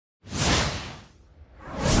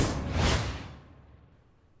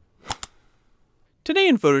Today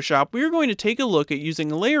in Photoshop, we are going to take a look at using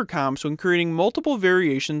layer comps when creating multiple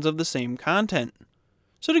variations of the same content.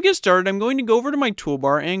 So to get started, I'm going to go over to my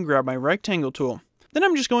toolbar and grab my rectangle tool. Then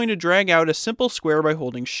I'm just going to drag out a simple square by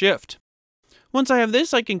holding Shift. Once I have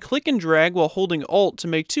this, I can click and drag while holding Alt to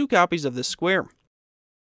make 2 copies of this square.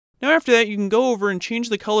 Now after that, you can go over and change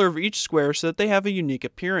the color of each square so that they have a unique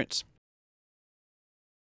appearance.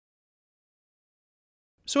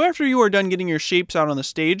 So after you are done getting your shapes out on the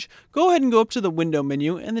stage, go ahead and go up to the Window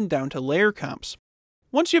menu and then down to Layer Comps.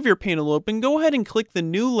 Once you have your panel open, go ahead and click the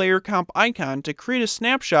new Layer Comp icon to create a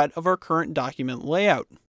snapshot of our current document layout.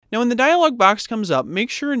 Now when the dialog box comes up, make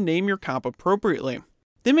sure and name your comp appropriately.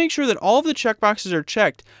 Then make sure that all of the checkboxes are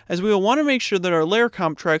checked, as we will want to make sure that our layer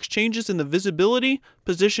comp tracks changes in the visibility,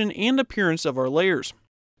 position, and appearance of our layers.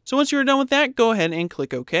 So once you are done with that, go ahead and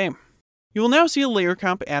click OK. You will now see a layer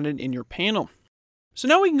comp added in your panel. So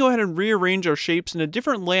now we can go ahead and rearrange our shapes into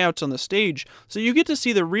different layouts on the stage, so you get to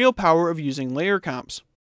see the real power of using layer comps.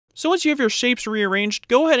 So once you have your shapes rearranged,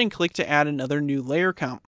 go ahead and click to add another new layer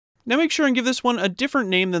comp. Now make sure and give this one a different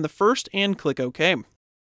name than the first and click OK.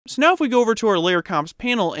 So now if we go over to our layer comps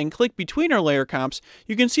panel and click between our layer comps,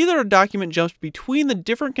 you can see that our document jumps between the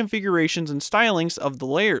different configurations and stylings of the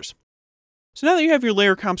layers. So now that you have your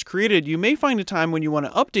layer comps created, you may find a time when you want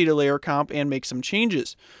to update a layer comp and make some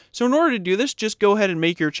changes. So in order to do this, just go ahead and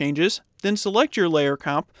make your changes, then select your layer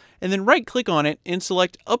comp, and then right click on it and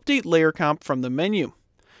select Update Layer Comp from the menu.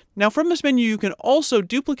 Now from this menu you can also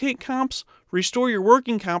duplicate comps, restore your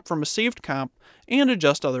working comp from a saved comp, and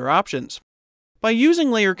adjust other options. By using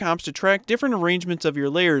layer comps to track different arrangements of your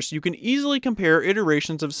layers, you can easily compare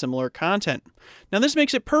iterations of similar content. Now this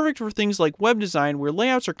makes it perfect for things like web design where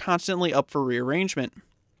layouts are constantly up for rearrangement.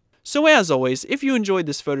 So as always, if you enjoyed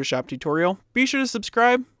this Photoshop tutorial, be sure to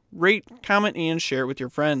subscribe, rate, comment, and share it with your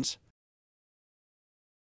friends.